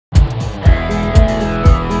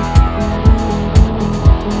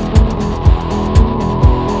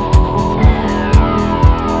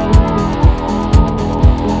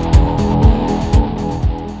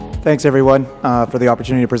Thanks everyone for the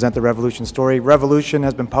opportunity to present the Revolution story. Revolution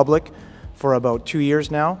has been public for about 2 years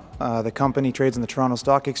now. The company trades on the Toronto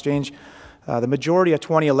Stock Exchange. The majority of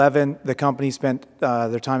 2011, the company spent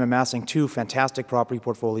their time amassing two fantastic property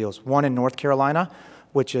portfolios. One in North Carolina,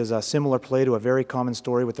 which is a similar play to a very common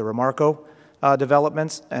story with the Remarco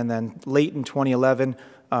developments. And then late in 2011,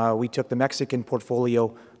 we took the Mexican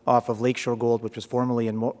portfolio off of Lakeshore Gold, which was formerly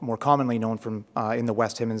and more commonly known from in the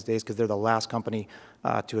West Timmins days, because they're the last company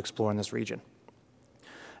to explore in this region.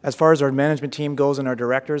 As far as our management team goes and our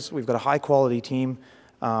directors, we've got a high-quality team.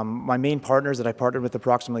 My main partners that I partnered with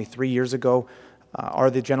approximately 3 years ago are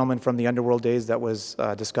the gentlemen from the Underworld days that was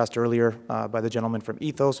discussed earlier by the gentleman from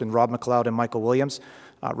Ethos, and Rob McLeod and Michael Williams.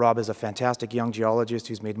 Rob is a fantastic young geologist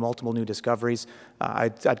who's made multiple new discoveries.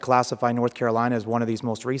 I'd classify North Carolina as one of these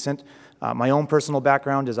most recent. My own personal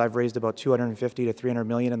background is I've raised about 250 to 300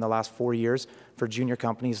 million in the last 4 years for junior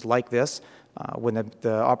companies like this. When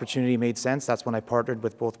the opportunity made sense, that's when I partnered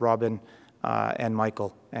with both Robin and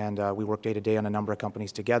Michael, and we work day to day on a number of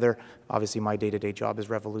companies together. Obviously, my day-to-day job is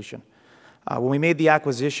Revolution. When we made the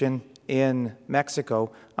acquisition in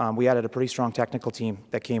Mexico, we added a pretty strong technical team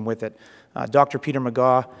that came with it. Dr. Peter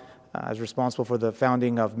McGaw is responsible for the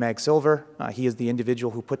founding of Mag Silver. He is the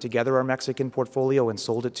individual who put together our Mexican portfolio and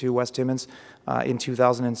sold it to West Timmins in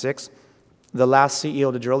 2006. The last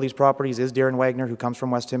CEO to drill these properties is Darren Wagner, who comes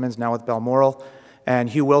from West Timmins, now with Balmoral. And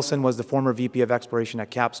Hugh Wilson was the former VP of Exploration at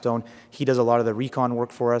Capstone. He does a lot of the recon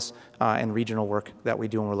work for us and regional work that we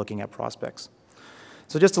do when we're looking at prospects.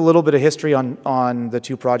 So just a little bit of history on the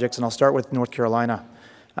two projects, and I'll start with North Carolina.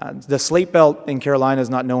 The Slate Belt in Carolina is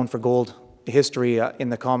not known for gold history in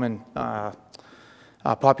the common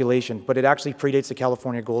population, but it actually predates the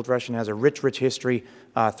California gold rush and has a rich history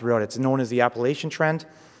throughout. It's known as the Appalachian Trend.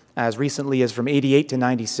 As recently as from 88 to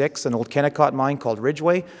 96, an old Kennecott mine called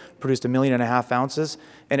Ridgeway produced 1.5 million ounces,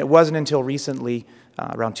 and it wasn't until recently,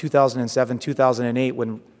 around 2007, 2008,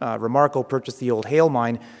 when Remarco purchased the old Hale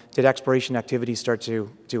mine, did exploration activities start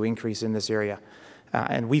to increase in this area.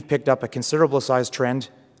 And we've picked up a considerable size trend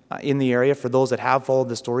in the area for those that have followed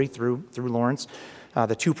the story through Lawrence.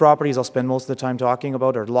 The two properties I'll spend most of the time talking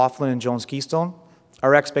about are Laughlin and Jones Keystone.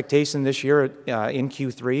 Our expectation this year in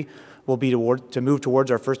Q3 will be to move towards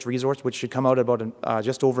our first resource, which should come out at about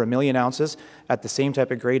just over 1 million ounces at the same type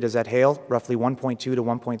of grade as at Hale, roughly 1.2 to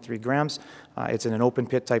 1.3 grams. It's in an open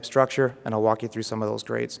pit type structure, and I'll walk you through some of those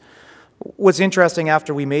grades. What's interesting,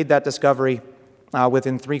 after we made that discovery,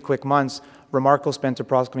 within 3 quick months, Remarco spent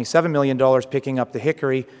approximately $7 million picking up the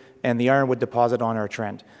Hickory and the Ironwood deposit on our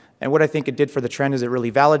trend. And what I think it did for the trend is it really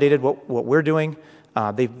validated what we're doing.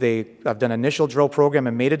 They have done an initial drill program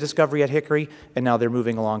and made a discovery at Hickory, and now they're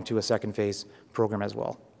moving along to a second phase program as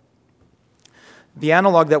well. The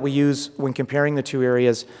analog that we use when comparing the two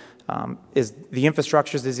areas is the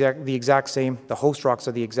infrastructure is the exact same, the host rocks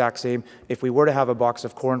are the exact same. If we were to have a box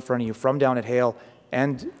of core in front of you from down at Hale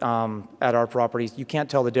and at our properties, you can't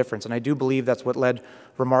tell the difference, and I do believe that's what led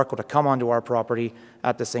Remarco to come onto our property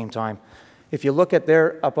at the same time. If you look at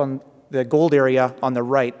there up on the gold area on the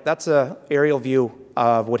right, that's an aerial view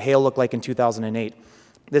of what Hale looked like in 2008.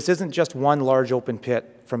 This isn't just one large open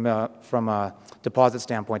pit from a deposit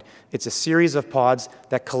standpoint. It's a series of pods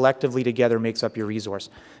that collectively together makes up your resource.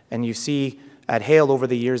 And you see at Hale over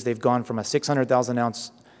the years, they've gone from a 600,000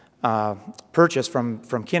 ounce purchase from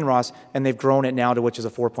Kinross, and they've grown it now to which is a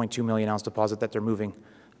 4.2 million ounce deposit that they're moving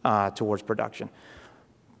towards production.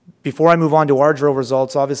 Before I move on to our drill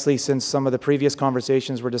results, obviously since some of the previous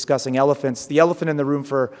conversations were discussing elephants, the elephant in the room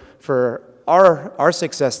for our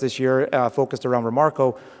success this year, focused around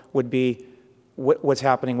Remarco, would be what's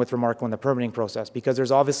happening with Remarco in the permitting process, because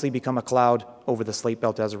there's obviously become a cloud over the Slate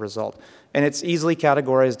Belt as a result. And it's easily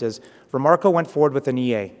categorized as Remarco went forward with an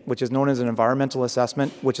EA, which is known as an environmental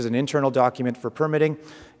assessment, which is an internal document for permitting,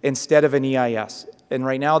 instead of an EIS. And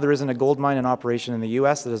right now there isn't a gold mine in operation in the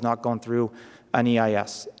US that has not gone through an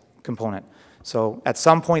EIS component. So at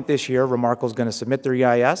some point this year, Remarco is going to submit their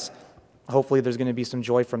EIS. Hopefully there's going to be some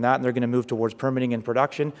joy from that, and they're going to move towards permitting and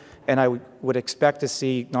production. And I would expect to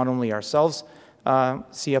see not only ourselves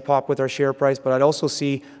see a pop with our share price, but I'd also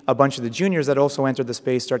see a bunch of the juniors that also entered the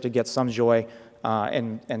space start to get some joy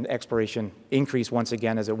and exploration increase once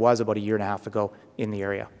again, as it was about 1.5 years ago in the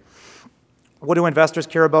area. What do investors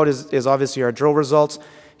care about is obviously our drill results.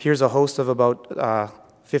 Here's a host of about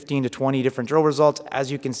 15 to 20 different drill results. As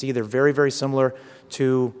you can see, they're very similar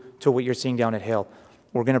to what you're seeing down at Hale.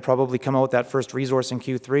 We're going to probably come out with that first resource in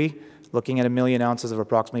Q3, looking at 1 million ounces of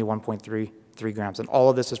approximately 1.33 grams. And all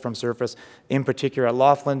of this is from surface. In particular, at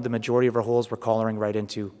Laughlin, the majority of our holes were collaring right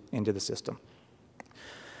into the system.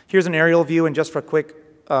 Here's an aerial view, and just for quick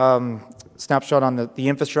snapshot on the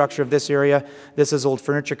infrastructure of this area. This is old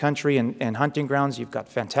furniture country and hunting grounds. You've got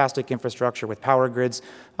fantastic infrastructure with power grids,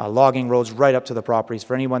 logging roads right up to the properties.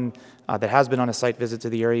 For anyone that has been on a site visit to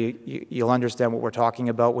the area, you'll understand what we're talking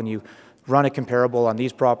about when you run a comparable on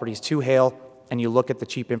these properties to Hale and you look at the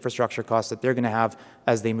cheap infrastructure costs that they're going to have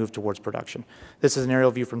as they move towards production. This is an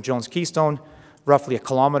aerial view from Jones Keystone. Roughly a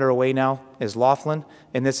kilometer away now is Laughlin,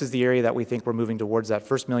 and this is the area that we think we're moving towards that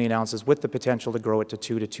first 1 million ounces with the potential to grow it to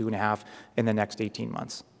 2 to 2.5 in the next 18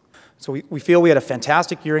 months. So we feel we had a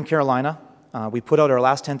fantastic year in Carolina. We put out our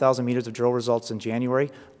last 10,000 meters of drill results in January.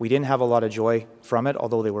 We didn't have a lot of joy from it,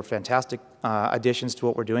 although they were fantastic additions to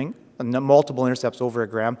what we're doing. Multiple intercepts over a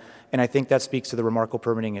gram, and I think that speaks to the remarkable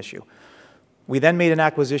permitting issue. We then made an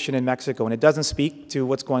acquisition in Mexico, and it doesn't speak to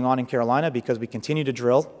what's going on in Carolina because we continue to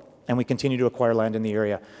drill and we continue to acquire land in the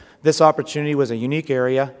area. This opportunity was a unique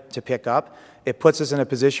area to pick up. It puts us in a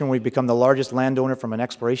position where we've become the largest landowner from an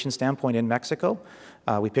exploration standpoint in Mexico.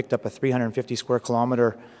 We picked up a 350 square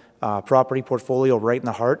kilometer property portfolio right in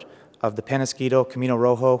the heart of the Penasquito, Camino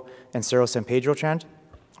Rojo, and Cerro San Pedro trend.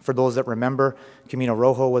 For those that remember, Camino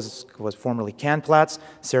Rojo was formerly Canplats,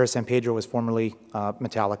 Cerro San Pedro was formerly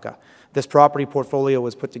Metallica. This property portfolio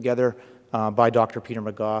was put together by Dr. Peter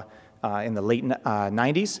McGaw in the late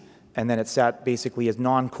 90s, and then it sat basically as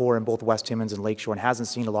non-core in both West Timmins and Lakeshore and hasn't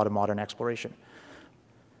seen a lot of modern exploration.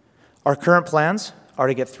 Our current plans are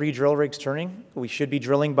to get 3 drill rigs turning. We should be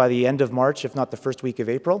drilling by the end of March, if not the first week of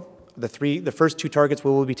April. The first 2 targets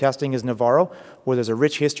we will be testing is Navarro, where there's a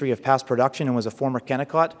rich history of past production and was a former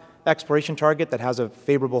Kennecott exploration target that has a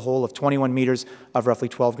favorable hole of 21 meters of roughly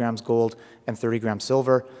 12 grams gold and 30 grams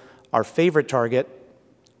silver. Our favorite target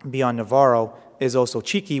beyond Navarro is also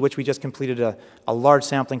Cheeky, which we just completed a large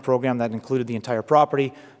sampling program that included the entire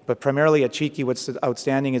property. But primarily at Cheeky, what's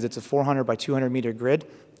outstanding is it's a 400 by 200 meter grid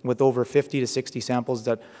with over 50 to 60 samples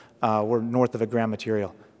that were north of a gram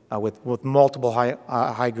material with multiple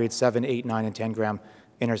high grade 7, 8, 9, and 10 gram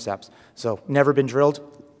intercepts. So never been drilled,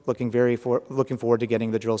 looking forward to getting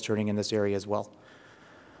the drills turning in this area as well.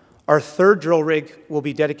 Our third drill rig will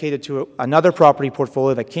be dedicated to another property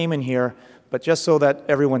portfolio that came in here. But just so that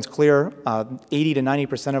everyone's clear, 80 to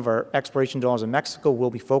 90% of our exploration dollars in Mexico will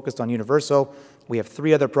be focused on Universo. We have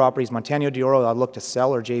 3 other properties, Montaño de Oro, I'll look to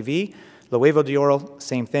sell or JV. La Huevo de Oro,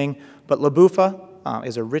 same thing. But La Bufa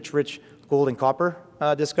is a rich gold and copper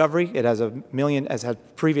discovery. It has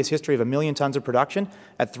had previous history of 1 million tons of production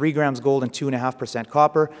at 3 grams gold and 2.5%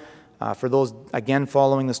 copper. For those, again,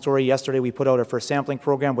 following the story, yesterday we put out our first sampling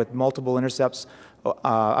program with multiple intercepts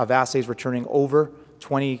of assays returning over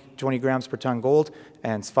 20 grams per ton gold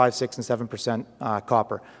and 5, 6, and 7%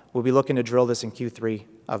 copper. We'll be looking to drill this in Q3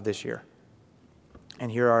 of this year.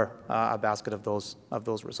 And here are a basket of those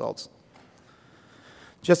results.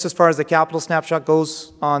 Just as far as the capital snapshot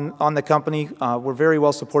goes on the company, we're very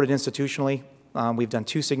well supported institutionally. We've done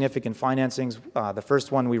 2 significant financings. The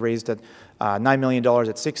first one we raised at $9 million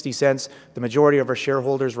at 60 cents. The majority of our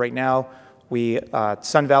shareholders right now,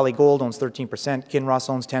 Sun Valley Gold owns 13%, Kinross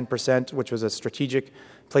owns 10%, which was a strategic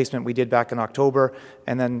placement we did back in October,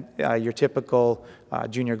 and then your typical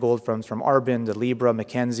junior gold funds from Arbin, the Libra,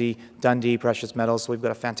 Mackenzie, Dundee, Precious Metals. So we've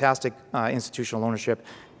got a fantastic institutional ownership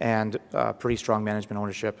and pretty strong management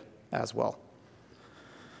ownership as well.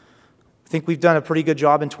 I think we've done a pretty good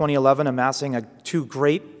job in 2011 amassing 2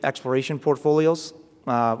 great exploration portfolios.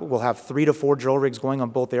 We'll have 3 to 4 drill rigs going on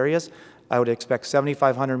both areas. I would expect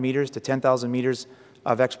 7,500 meters to 10,000 meters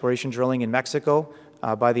of exploration drilling in Mexico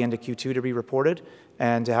by the end of Q2 to be reported,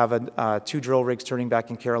 and to have 2 drill rigs turning back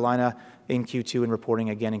in Carolina in Q2 and reporting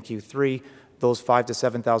again in Q3. Those 5,000 to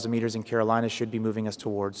 7,000 meters in Carolina should be moving us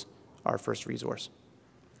towards our first resource.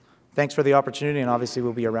 Thanks for the opportunity, and obviously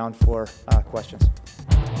we'll be around for questions.